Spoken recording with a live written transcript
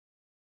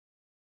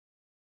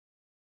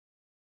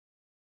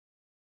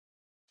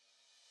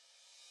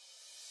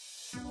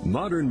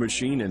Modern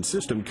machine and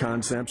system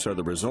concepts are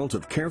the result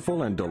of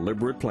careful and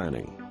deliberate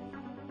planning.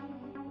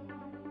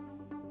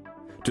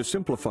 To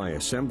simplify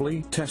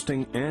assembly,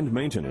 testing, and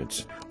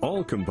maintenance,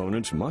 all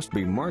components must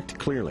be marked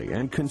clearly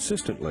and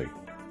consistently.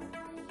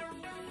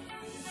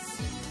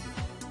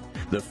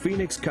 The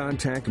Phoenix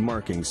Contact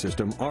Marking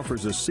System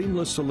offers a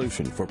seamless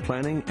solution for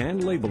planning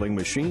and labeling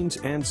machines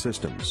and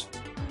systems.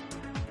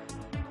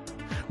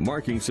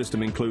 Marking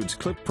system includes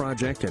Clip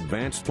Project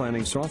advanced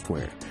planning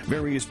software,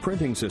 various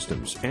printing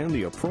systems, and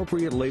the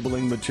appropriate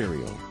labeling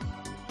material.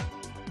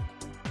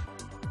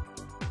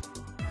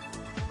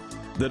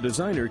 The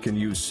designer can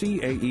use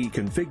CAE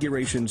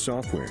configuration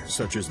software,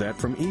 such as that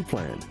from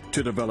ePlan,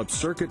 to develop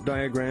circuit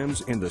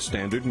diagrams in the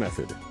standard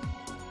method.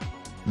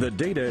 The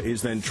data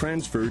is then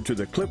transferred to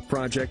the Clip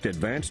Project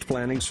advanced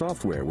planning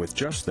software with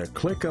just the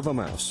click of a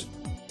mouse.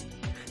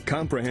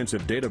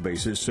 Comprehensive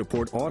databases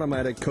support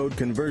automatic code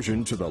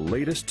conversion to the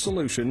latest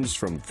solutions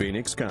from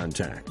Phoenix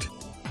Contact.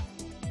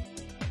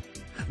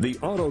 The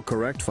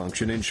autocorrect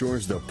function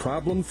ensures the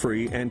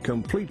problem-free and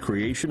complete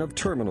creation of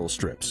terminal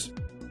strips.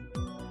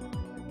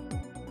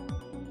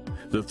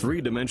 The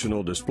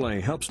three-dimensional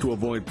display helps to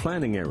avoid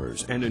planning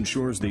errors and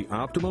ensures the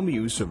optimum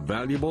use of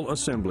valuable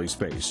assembly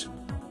space.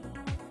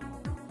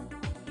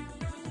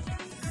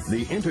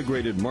 The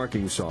integrated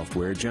marking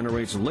software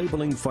generates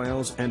labeling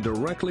files and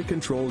directly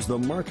controls the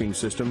marking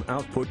system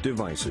output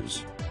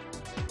devices.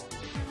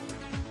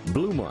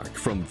 BLUEMARK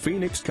from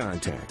Phoenix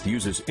Contact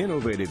uses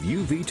innovative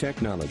UV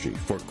technology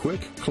for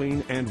quick,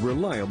 clean, and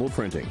reliable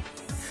printing.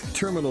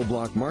 Terminal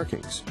block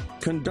markings,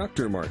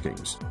 conductor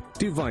markings,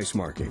 device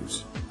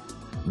markings.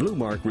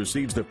 BLUEMARK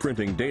receives the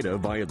printing data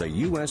via the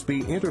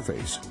USB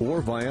interface or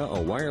via a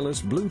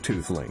wireless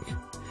Bluetooth link.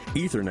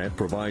 Ethernet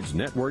provides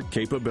network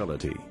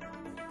capability.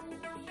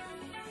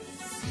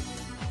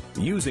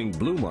 Using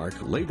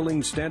BLUEMARK,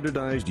 labeling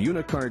standardized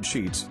Unicard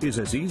sheets is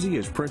as easy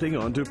as printing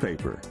onto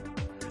paper.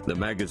 The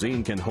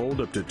magazine can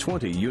hold up to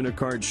 20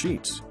 Unicard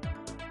sheets.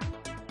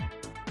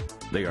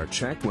 They are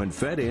checked when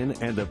fed in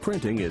and the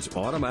printing is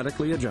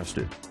automatically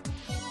adjusted.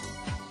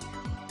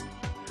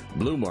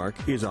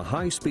 BLUEMARK is a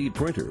high-speed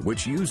printer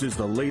which uses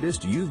the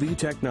latest UV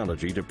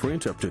technology to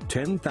print up to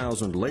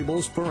 10,000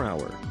 labels per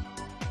hour.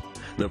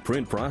 The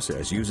print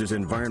process uses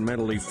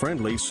environmentally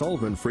friendly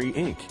solvent-free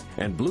ink,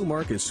 and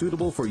BLUEMARK is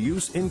suitable for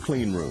use in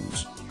clean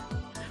rooms.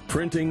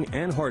 Printing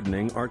and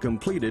hardening are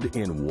completed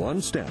in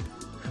one step,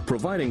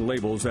 providing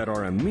labels that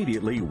are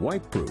immediately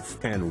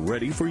wipe-proof and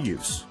ready for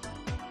use.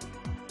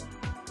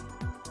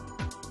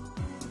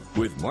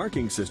 With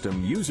Marking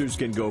System, users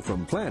can go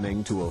from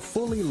planning to a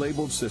fully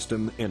labeled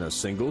system in a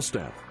single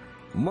step.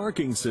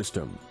 Marking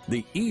System,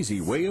 the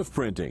easy way of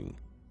printing.